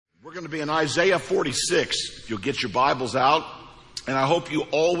We're going to be in Isaiah 46. If you'll get your Bibles out. And I hope you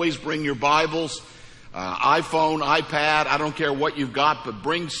always bring your Bibles, iPhone, iPad, I don't care what you've got, but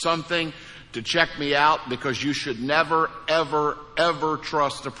bring something to check me out, because you should never, ever, ever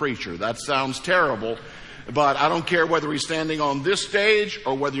trust a preacher. That sounds terrible, but I don't care whether he's standing on this stage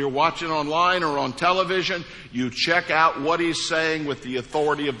or whether you're watching online or on television. You check out what he's saying with the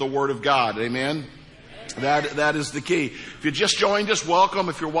authority of the Word of God. Amen? That is the key. If you just joined us, welcome.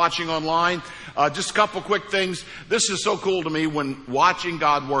 If you're watching online, just a couple quick things. This is so cool to me when watching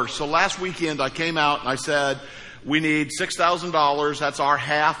God work. So last weekend I came out and I said, we need $6,000. That's our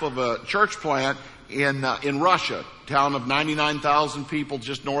half of a church plant in Russia, town of 99,000 people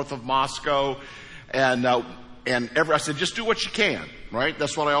just north of Moscow. And I said, just do what you can, right?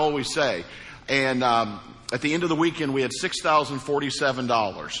 That's what I always say. And at the end of the weekend, we had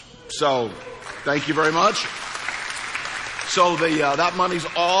 $6,047. So thank you very much. So that money's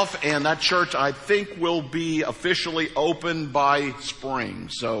off, and that church, I think, will be officially open by spring.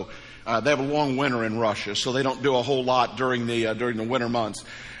 So they have a long winter in Russia, so they don't do a whole lot during the winter months.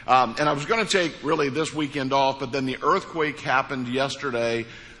 And I was going to take really this weekend off, but then the earthquake happened yesterday.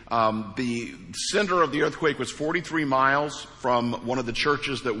 The center of the earthquake was 43 miles from one of the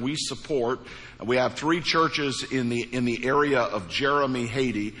churches that we support. We have 3 churches in the area of Jeremy,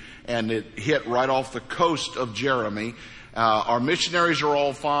 Haiti, and it hit right off the coast of Jeremy. Our missionaries are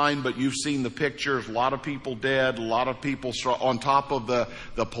all fine, but you've seen the pictures. A lot of people dead, a lot of people on top of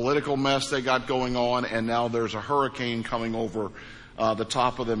the political mess they got going on, and now there's a hurricane coming over the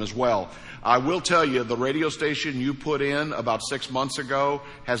top of them as well. I will tell you, the radio station you put in about 6 months ago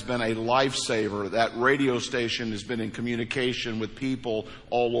has been a lifesaver. That radio station has been in communication with people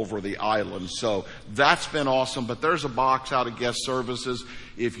all over the island. So that's been awesome. But there's a box out of guest services.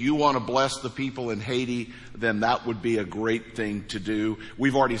 If you want to bless the people in Haiti, then that would be a great thing to do.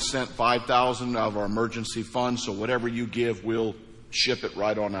 We've already sent $5,000 of our emergency fund. So whatever you give, we'll ship it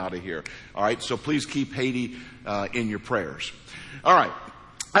right on out of here. All right. So please keep Haiti in your prayers. All right.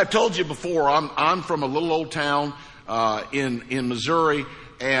 I've told you before, I'm from a little old town in Missouri,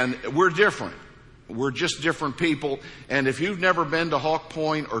 and we're different. We're just different people. And if you've never been to Hawk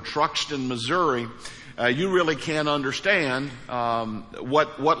Point or Truxton, Missouri, you really can't understand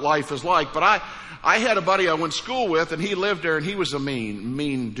what life is like. But I had a buddy I went to school with, and he lived there, and he was a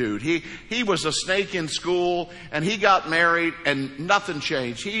mean dude. He was a snake in school, and he got married, and nothing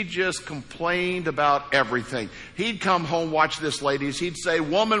changed. He just complained about everything. He'd come home, watch this, ladies. He'd say,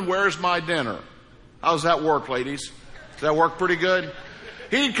 "Woman, where's my dinner?" How's that work, ladies? Does that work pretty good?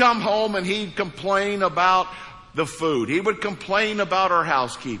 He'd come home, and he'd complain about the food. He would complain about her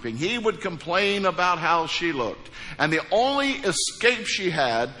housekeeping. He would complain about how she looked. And the only escape she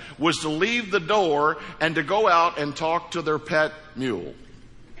had was to leave the door and to go out and talk to their pet mule.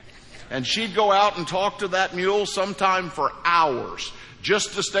 And she'd go out and talk to that mule sometime for hours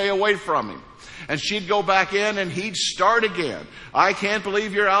just to stay away from him. And she'd go back in and he'd start again. "I can't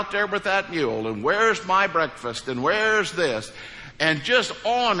believe you're out there with that mule. And where's my breakfast? And where's this?" And just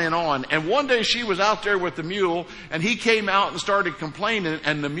on and on. And one day she was out there with the mule, and he came out and started complaining,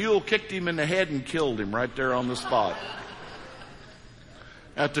 and the mule kicked him in the head and killed him right there on the spot.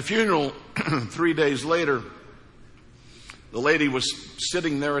 At the funeral, 3 days later, the lady was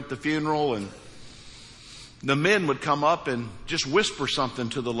sitting there at the funeral, and the men would come up and just whisper something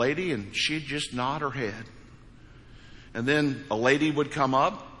to the lady, and she'd just nod her head. And then a lady would come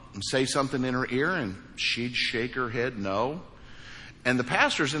up and say something in her ear, and she'd shake her head no. And the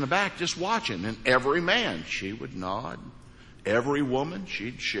pastor's in the back just watching. And every man, she would nod. Every woman,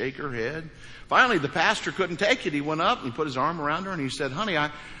 she'd shake her head. Finally, the pastor couldn't take it. He went up and he put his arm around her and he said, "Honey,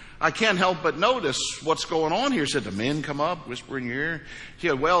 I can't help but notice what's going on here." He said, "The men come up, whisper in your ear." He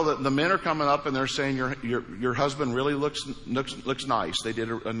said, "Well, the men are coming up and they're saying your husband really looks nice. They did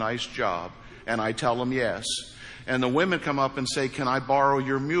a nice job." And I tell them yes. And the women come up and say, "Can I borrow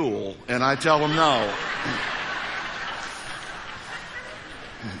your mule?" And I tell them no.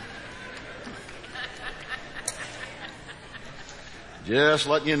 Just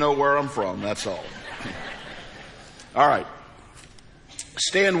letting you know where I'm from, that's all. All right.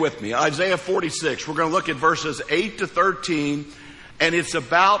 Stand with me. Isaiah 46. We're going to look at verses 8 to 13, and it's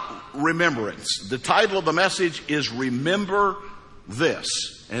about remembrance. The title of the message is Remember This.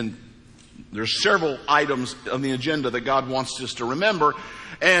 And there's several items on the agenda that God wants us to remember.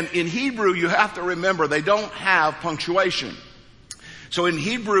 And in Hebrew, you have to remember they don't have punctuation. So in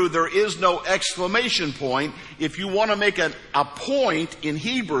Hebrew, there is no exclamation point. If you want to make a point in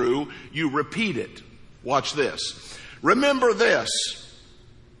Hebrew, you repeat it. Watch this. Remember this.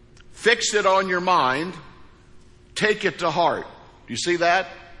 Fix it on your mind. Take it to heart. Do you see that?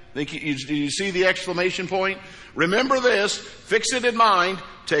 Do you see the exclamation point? Remember this, fix it in mind,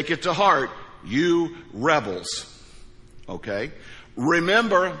 take it to heart, you rebels. Okay?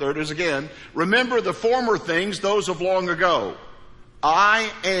 Remember, there it is again, remember the former things, those of long ago.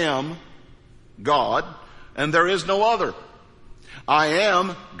 I am God, and there is no other. I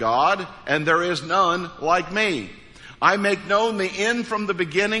am God, and there is none like me. I make known the end from the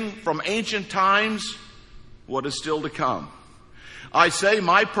beginning, from ancient times, what is still to come. I say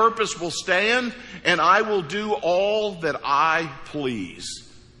my purpose will stand, and I will do all that I please.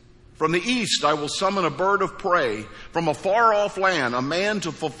 From the east I will summon a bird of prey, from a far-off land, a man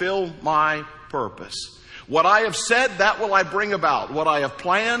to fulfill my purpose. What I have said, that will I bring about. What I have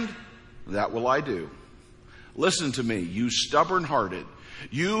planned, that will I do. Listen to me, you stubborn-hearted,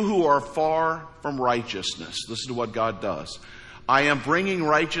 you who are far from righteousness. Listen to what God does. I am bringing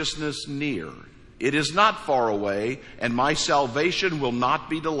righteousness near. It is not far away, and my salvation will not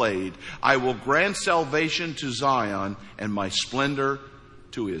be delayed. I will grant salvation to Zion and my splendor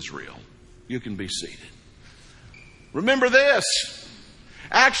to Israel. You can be seated. Remember this.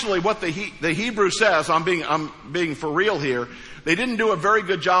 Actually, what the Hebrew says, I'm being for real here, they didn't do a very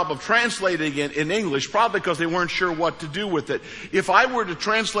good job of translating it in English, probably because they weren't sure what to do with it. If I were to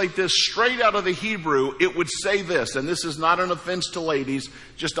translate this straight out of the Hebrew, it would say this, and this is not an offense to ladies,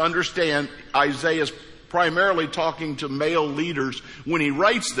 just understand Isaiah is primarily talking to male leaders. When he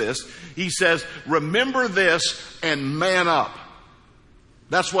writes this, he says, remember this and man up.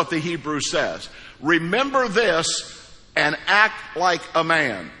 That's what the Hebrew says. Remember this and act like a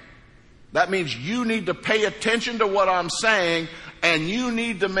man. That means you need to pay attention to what I'm saying, and you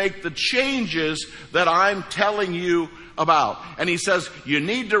need to make the changes that I'm telling you about. And he says, you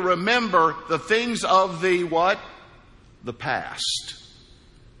need to remember the things of the what? The past.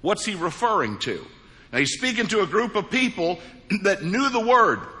 What's he referring to? Now he's speaking to a group of people that knew the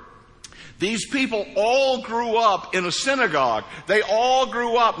word. These people all grew up in a synagogue. They all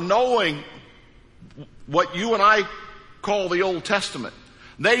grew up knowing what you and I call the Old Testament.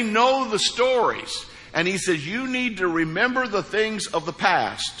 They know the stories. And he says, you need to remember the things of the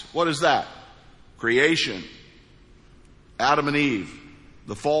past. What is that? Creation. Adam and Eve.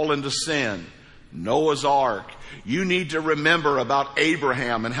 The fall into sin. Noah's Ark. You need to remember about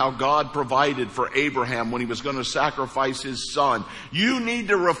Abraham and how God provided for Abraham when he was going to sacrifice his son. You need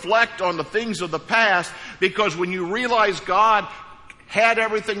to reflect on the things of the past, because when you realize God had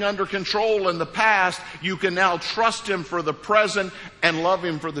everything under control in the past, you can now trust him for the present and love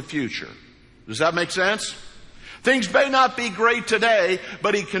him for the future. Does that make sense? Things may not be great today,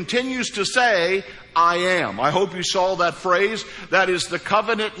 but he continues to say, I am. I hope you saw that phrase. That is the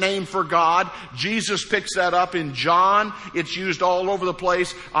covenant name for God. Jesus picks that up in John. It's used all over the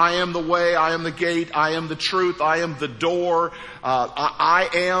place. I am the way, I am the gate, I am the truth, I am the door. I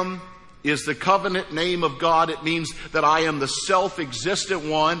am is the covenant name of God. It means that I am the self-existent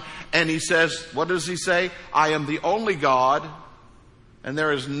one. And he says, what does he say? I am the only God, and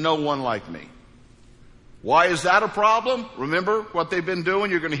there is no one like me. Why is that a problem? Remember what they've been doing?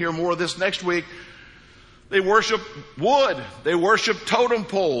 You're going to hear more of this next week. They worship wood. They worship totem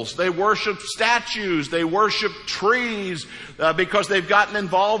poles. They worship statues. They worship trees because they've gotten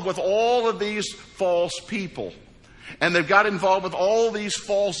involved with all of these false people. And they've got involved with all these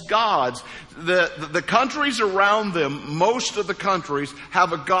false gods. The countries around them, most of the countries,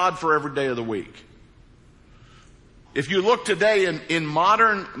 have a god for every day of the week. If you look today in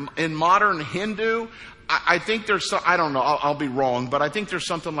modern Hindu, I think there's, I don't know, I'll be wrong, but I think there's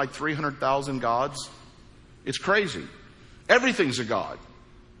something like 300,000 gods. It's crazy. Everything's a god.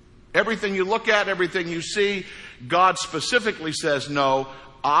 Everything you look at, everything you see, God specifically says, no,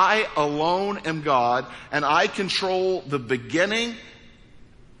 I alone am God, and I control the beginning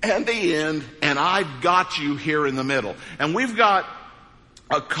and the end, and I've got you here in the middle. And we've got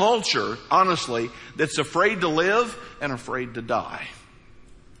a culture, honestly, that's afraid to live and afraid to die.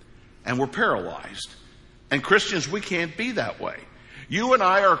 And we're paralyzed. And Christians, we can't be that way. You and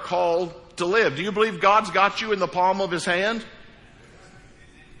I are called to live. Do you believe God's got you in the palm of his hand?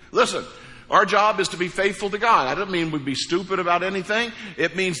 Listen, our job is to be faithful to God. I don't mean we'd be stupid about anything.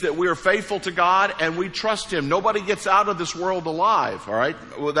 It means that we are faithful to God and we trust him. Nobody gets out of this world alive, all right?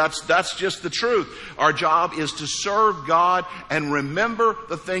 Well, that's just the truth. Our job is to serve God and remember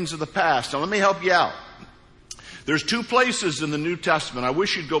the things of the past. Now, let me help you out. There's two places in the New Testament. I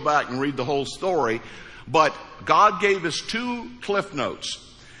wish you'd go back and read the whole story, but God gave us two cliff notes.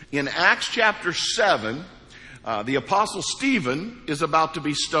 In Acts chapter 7, the apostle Stephen is about to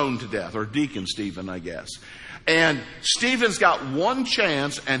be stoned to death, or Deacon Stephen, I guess. And Stephen's got one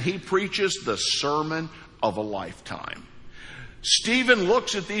chance, and he preaches the sermon of a lifetime. Stephen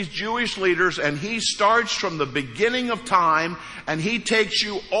looks at these Jewish leaders and he starts from the beginning of time and he takes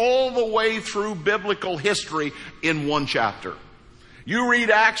you all the way through biblical history in one chapter. You read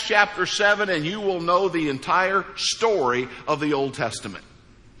Acts chapter 7 and you will know the entire story of the Old Testament.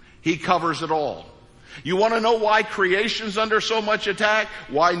 He covers it all. You want to know why creation's under so much attack?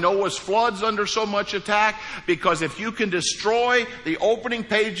 Why Noah's flood's under so much attack? Because if you can destroy the opening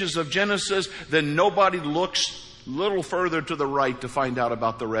pages of Genesis, then nobody looks little further to the right to find out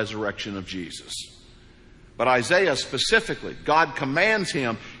about the resurrection of Jesus. But Isaiah specifically, God commands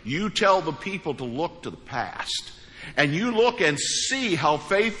him, you tell the people to look to the past. And you look and see how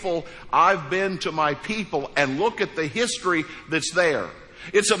faithful I've been to my people and look at the history that's there.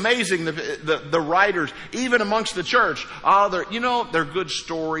 It's amazing the writers, even amongst the church, they're good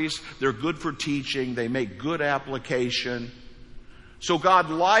stories. They're good for teaching. They make good application. So God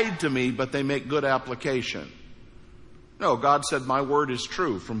lied to me, but they make good application. No, God said, my word is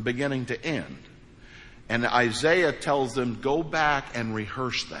true from beginning to end. And Isaiah tells them, go back and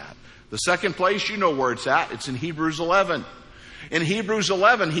rehearse that. The second place, you know where it's at. It's in Hebrews 11. In Hebrews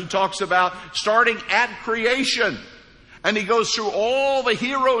 11, he talks about starting at creation. And he goes through all the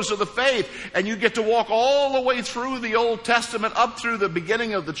heroes of the faith. And you get to walk all the way through the Old Testament, up through the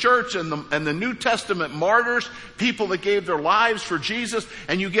beginning of the church and the New Testament martyrs, people that gave their lives for Jesus.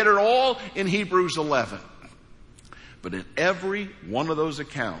 And you get it all in Hebrews 11. But in every one of those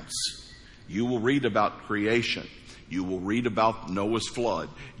accounts, you will read about creation. You will read about Noah's flood.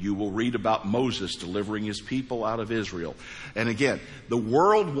 You will read about Moses delivering his people out of Israel. And again, the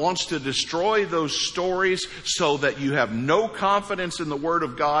world wants to destroy those stories so that you have no confidence in the Word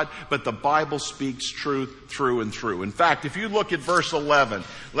of God, but the Bible speaks truth through and through. In fact, if you look at verse 11,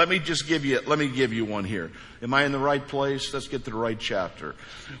 let me give you one here. Am I in the right place? Let's get to the right chapter.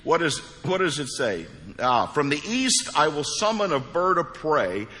 What does it say? From the east I will summon a bird of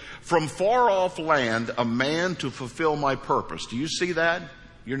prey. From far off land, a man to fulfill my purpose. Do you see that?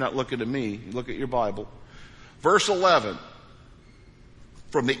 You're not looking at me. You look at your Bible. Verse 11.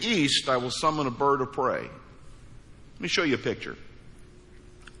 From the east I will summon a bird of prey. Let me show you a picture.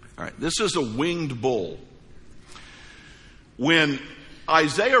 All right. This is a winged bull. When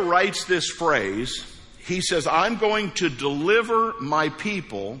Isaiah writes this phrase, he says, I'm going to deliver my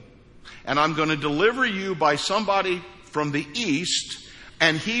people, and I'm going to deliver you by somebody from the east,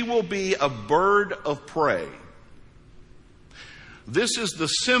 and he will be a bird of prey. This is the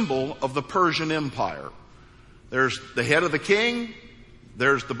symbol of the Persian Empire. There's the head of the king,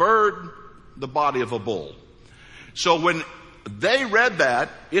 there's the bird, the body of a bull. So when they read that,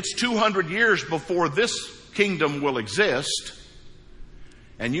 it's 200 years before this kingdom will exist.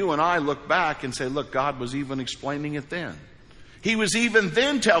 And you and I look back and say, look, God was even explaining it then. He was even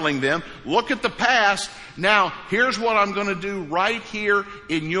then telling them, look at the past. Now, here's what I'm going to do right here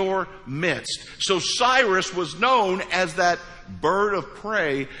in your midst. So Cyrus was known as that bird of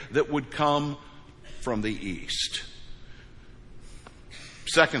prey that would come from the east.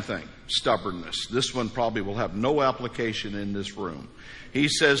 Second thing, stubbornness. This one probably will have no application in this room. He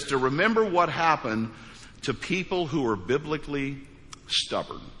says to remember what happened to people who are biblically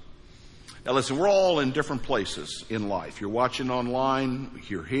stubborn. Now listen, we're all in different places in life. You're watching online,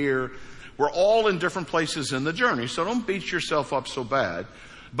 you're here. We're all in different places in the journey, so don't beat yourself up so bad.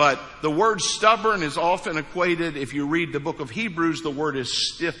 But the word stubborn is often equated, if you read the book of Hebrews, the word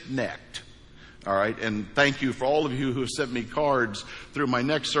is stiff-necked. All right, and thank you for all of you who have sent me cards through my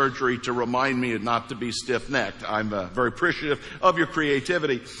neck surgery to remind me not to be stiff-necked. I'm very appreciative of your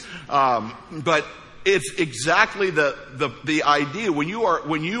creativity. But it's exactly the idea. When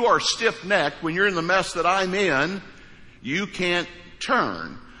you are stiff-necked, when you're in the mess that I'm in, you can't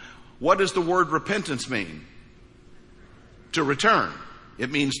turn. What does the word repentance mean? To return. It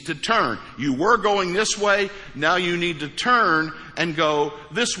means to turn. You were going this way, now you need to turn and go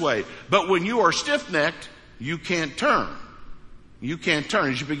this way. But when you are stiff-necked, you can't turn. You can't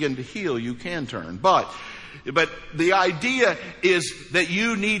turn. As you begin to heal, you can turn. But the idea is that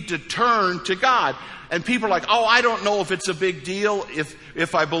you need to turn to God. And people are like, oh, I don't know if it's a big deal,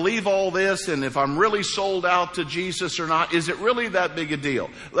 if I believe all this and if I'm really sold out to Jesus or not. Is it really that big a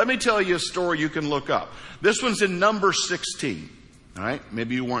deal? Let me tell you a story you can look up. This one's in Numbers 16. All right?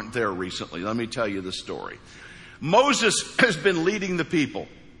 Maybe you weren't there recently. Let me tell you the story. Moses has been leading the people.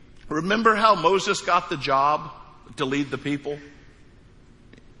 Remember how Moses got the job to lead the people?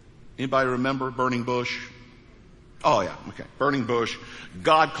 Anybody remember burning bush? Oh, yeah. Okay. Burning bush.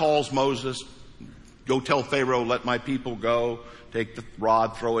 God calls Moses, go tell Pharaoh, let my people go. Take the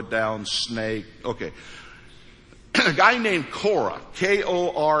rod, throw it down, snake. Okay. A guy named Korah,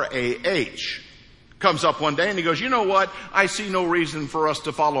 Korah, comes up one day and he goes, you know what? I see no reason for us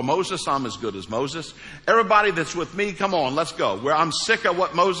to follow Moses. I'm as good as Moses. Everybody that's with me, come on, let's go. I'm sick of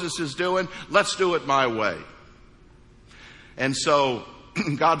what Moses is doing. Let's do it my way. And so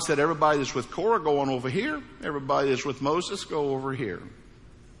God said, everybody that's with Korah, go on over here. Everybody that's with Moses, go over here.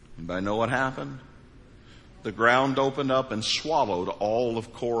 Anybody know what happened? The ground opened up and swallowed all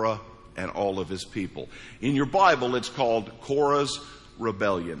of Korah and all of his people. In your Bible, it's called Korah's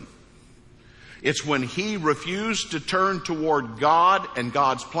rebellion. It's when he refused to turn toward God and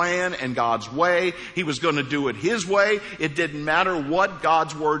God's plan and God's way. He was going to do it his way. It didn't matter what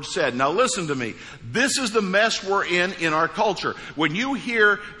God's word said. Now listen to me. This is the mess we're in our culture. When you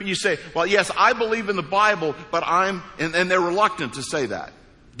hear, you say, well, yes, I believe in the Bible, but and they're reluctant to say that.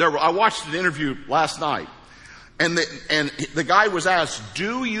 I watched an interview last night. And the guy was asked,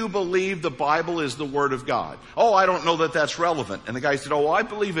 do you believe the Bible is the Word of God? Oh, I don't know that that's relevant. And the guy said, oh, I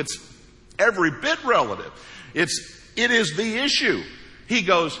believe it's every bit relative. It is the issue. He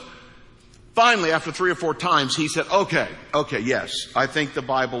goes, finally, after 3 or 4 times, he said, okay, yes, I think the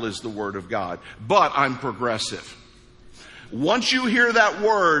Bible is the Word of God, but I'm progressive. Once you hear that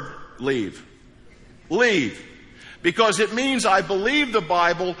word, leave. Leave. Because it means I believe the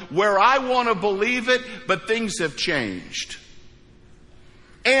Bible where I want to believe it, but things have changed.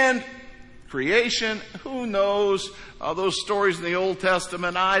 And creation, who knows? Those stories in the Old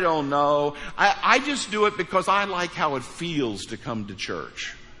Testament, I don't know. I just do it because I like how it feels to come to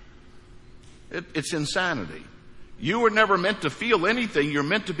church. It's insanity. You were never meant to feel anything. You're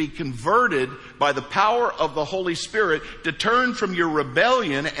meant to be converted by the power of the Holy Spirit to turn from your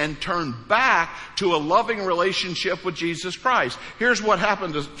rebellion and turn back to a loving relationship with Jesus Christ. Here's what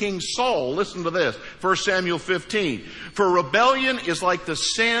happened to King Saul. Listen to this. 1 Samuel 15. For rebellion is like the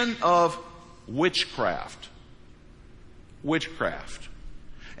sin of witchcraft. Witchcraft.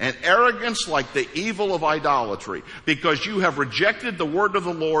 And arrogance like the evil of idolatry. Because you have rejected the word of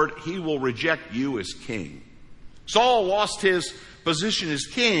the Lord, he will reject you as king. Saul lost his position as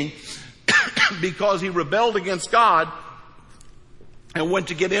king because he rebelled against God and went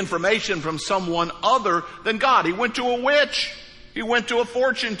to get information from someone other than God. He went to a witch. He went to a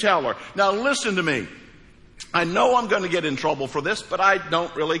fortune teller. Now listen to me. I know I'm going to get in trouble for this, but I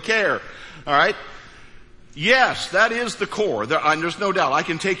don't really care. All right? Yes, that is the core. There's no doubt. I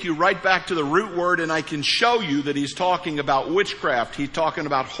can take you right back to the root word and I can show you that he's talking about witchcraft. He's talking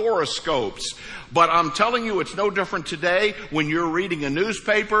about horoscopes. But I'm telling you, it's no different today when you're reading a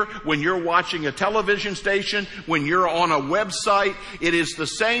newspaper, when you're watching a television station, when you're on a website. It is the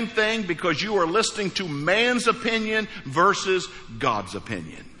same thing because you are listening to man's opinion versus God's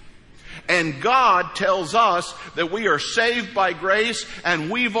opinion. And God tells us that we are saved by grace and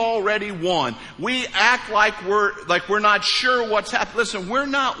we've already won. We act like we're not sure what's happening. Listen, we're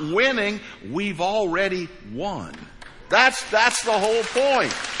not winning. We've already won. That's the whole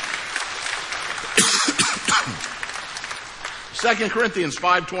point. 2 Corinthians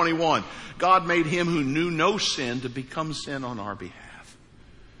 5:21. God made him who knew no sin to become sin on our behalf.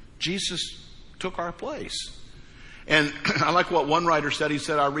 Jesus took our place. And I like what one writer said. He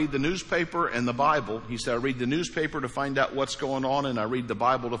said, I read the newspaper and the Bible. He said, I read the newspaper to find out what's going on, and I read the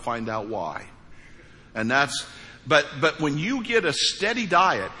Bible to find out why. And but when you get a steady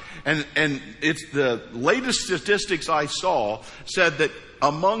diet, and it's the latest statistics I saw said that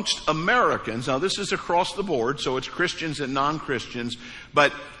amongst Americans, now this is across the board, so it's Christians and non-Christians,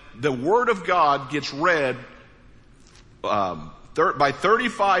 but the Word of God gets read by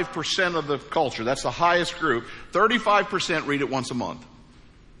 35% of the culture. That's the highest group. 35% read it once a month.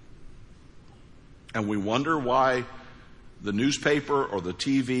 And we wonder why the newspaper or the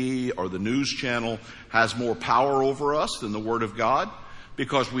TV or the news channel has more power over us than the Word of God.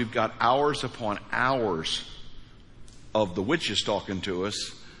 Because we've got hours upon hours of the witches talking to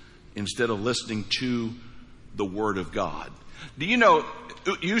us instead of listening to the Word of God. Do you know,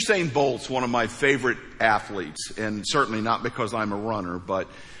 Usain Bolt's one of my favorite athletes, and certainly not because I'm a runner, but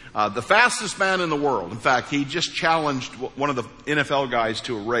the fastest man in the world. In fact, he just challenged one of the NFL guys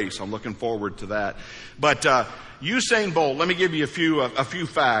to a race. I'm looking forward to that. But Usain Bolt, let me give you a few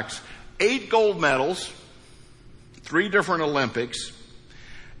facts. 8 gold medals, 3 different Olympics,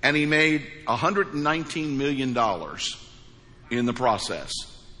 and he made $119 million in the process.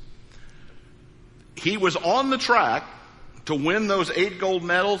 He was on the track to win those 8 gold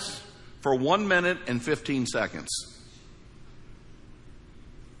medals for 1 minute and 15 seconds.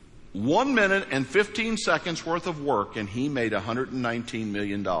 1 minute and 15 seconds worth of work, and he made $119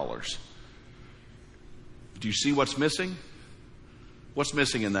 million. Do you see what's missing? What's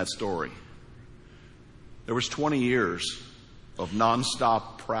missing in that story? There was 20 years of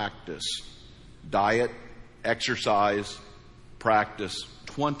nonstop practice diet, exercise, practice,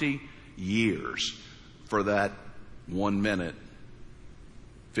 20 years for that 1 minute,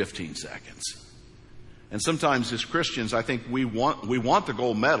 15 seconds. And sometimes as Christians, I think we want the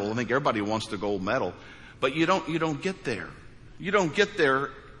gold medal. I think everybody wants the gold medal, but you don't get there. You don't get there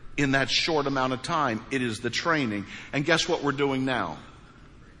in that short amount of time. It is the training. And guess what we're doing now?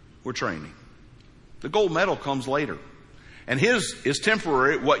 We're training. The gold medal comes later. And his is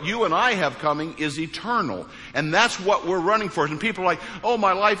temporary. What you and I have coming is eternal. And that's what we're running for. And people are like, oh,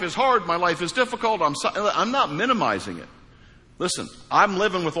 my life is hard. My life is difficult. I'm not minimizing it. Listen, I'm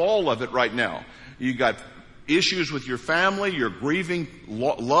living with all of it right now. You got issues with your family. You're grieving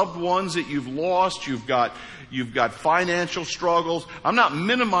loved ones that you've lost. You've got financial struggles. I'm not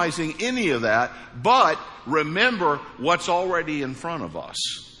minimizing any of that. But remember what's already in front of us.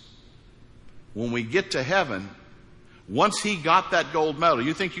 When we get to heaven, once he got that gold medal,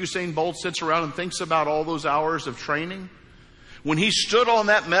 you think Usain Bolt sits around and thinks about all those hours of training? When he stood on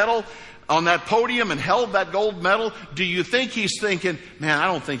that medal, on that podium and held that gold medal, do you think he's thinking, man, I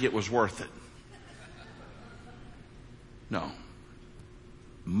don't think it was worth it? No.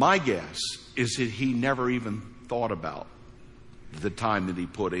 My guess is that he never even thought about the time that he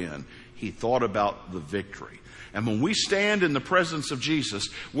put in. He thought about the victory. And when we stand in the presence of Jesus,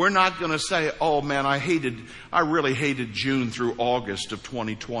 we're not going to say, oh man, I really hated June through August of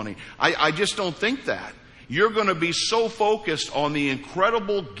 2020. I just don't think that. You're going to be so focused on the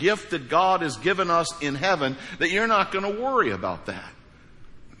incredible gift that God has given us in heaven that you're not going to worry about that.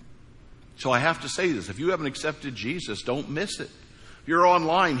 So I have to say this. If you haven't accepted Jesus, don't miss it. If you're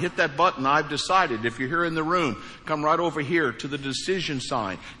online, hit that button, I've decided. If you're here in the room, come right over here to the decision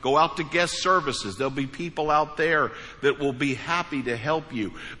sign. Go out to guest services. There'll be people out there that will be happy to help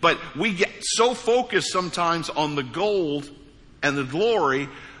you. But we get so focused sometimes on the gold and the glory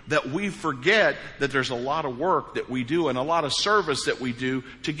that we forget that there's a lot of work that we do and a lot of service that we do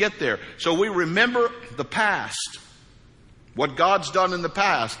to get there. So we remember the past, what God's done in the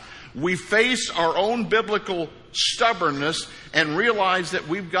past. We face our own biblical stubbornness and realize that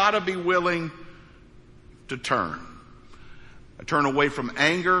we've got to be willing to turn. Turn away from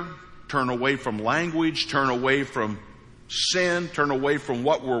anger, turn away from language, turn away from sin, turn away from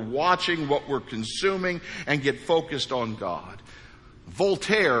what we're watching, what we're consuming, and get focused on God.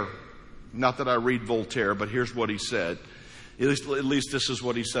 Voltaire, not that I read Voltaire, but here's what he said. At least this is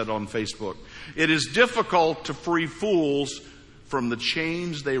what he said on Facebook. It is difficult to free fools from the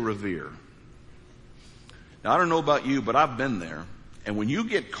chains they revere. Now, I don't know about you, but I've been there. And when you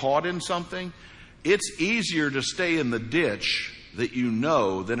get caught in something, it's easier to stay in the ditch that you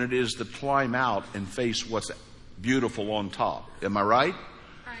know than it is to climb out and face what's beautiful on top. Am I right?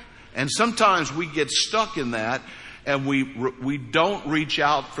 Right. And sometimes we get stuck in that and we don't reach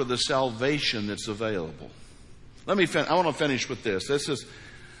out for the salvation that's available. I want to finish with this. This is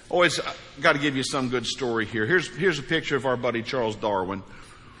always got to give you some good story here. Here's a picture of our buddy Charles Darwin.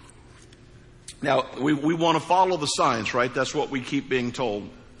 Now, we want to follow the science, right? That's what we keep being told.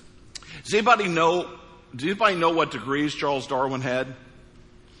 Does anybody know what degrees Charles Darwin had?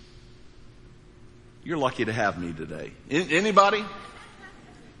 You're lucky to have me today. Anybody?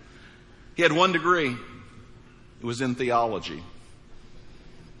 He had 1 degree. It was in theology.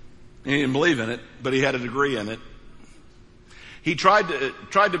 He didn't believe in it, but he had a degree in it. He tried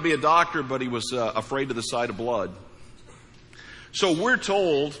to be a doctor, but he was afraid of the sight of blood. So we're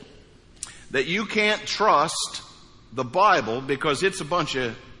told that you can't trust the Bible because it's a bunch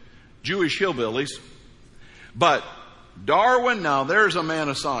of Jewish hillbillies. But Darwin, now there's a man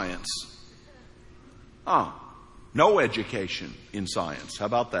of science. No education in science. How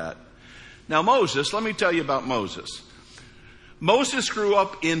about that? Now Moses, let me tell you about Moses. Moses grew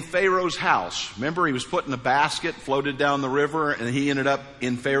up in Pharaoh's house. Remember, he was put in a basket, floated down the river, and he ended up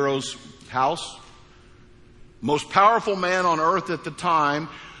in Pharaoh's house. Most powerful man on earth at the time.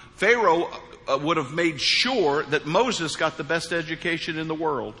 Pharaoh would have made sure that Moses got the best education in the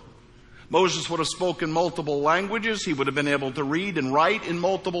world. Moses would have spoken multiple languages. He would have been able to read and write in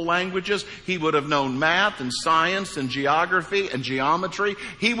multiple languages. He would have known math and science and geography and geometry.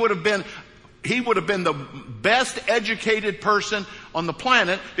 He would have been the best educated person on the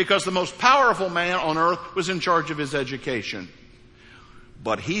planet because the most powerful man on earth was in charge of his education.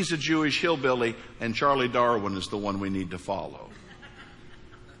 But he's a Jewish hillbilly, and Charlie Darwin is the one we need to follow.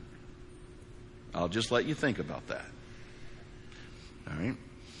 I'll just let you think about that. All right?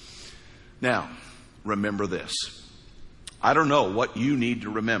 Now, remember this. I don't know what you need to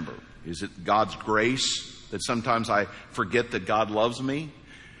remember. Is it God's grace that sometimes I forget that God loves me?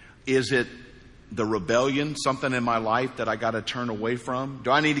 Is it the rebellion, something in my life that I got to turn away from?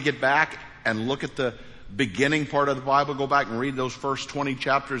 Do I need to get back and look at the beginning part of the Bible, go back and read those first 20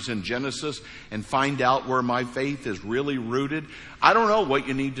 chapters in Genesis and find out where my faith is really rooted. I don't know what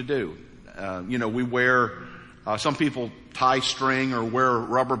you need to do. We wear, some people tie string or wear a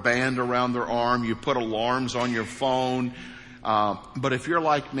rubber band around their arm. You put alarms on your phone. But if you're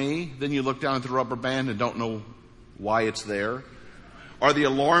like me, then you look down at the rubber band and don't know why it's there. Or the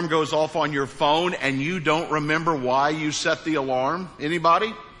alarm goes off on your phone and you don't remember why you set the alarm.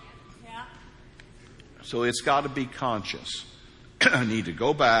 Anybody? Yeah. So it's got to be conscious. I need to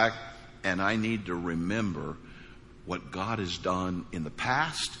go back and I need to remember what God has done in the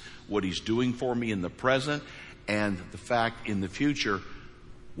past, what He's doing for me in the present, and the fact in the future,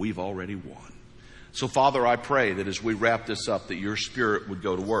 we've already won. So Father, I pray that as we wrap this up, that your Spirit would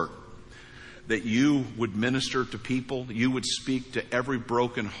go to work, that you would minister to people, you would speak to every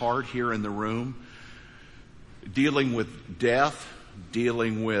broken heart here in the room, dealing with death,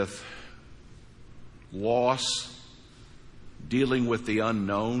 dealing with loss, dealing with the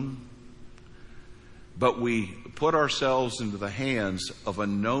unknown. But we put ourselves into the hands of a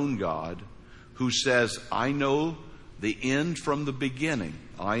known God who says, I know the end from the beginning.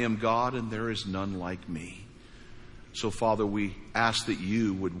 I am God and there is none like me. So, Father, we ask that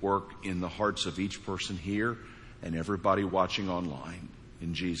you would work in the hearts of each person here and everybody watching online.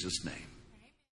 In Jesus' name.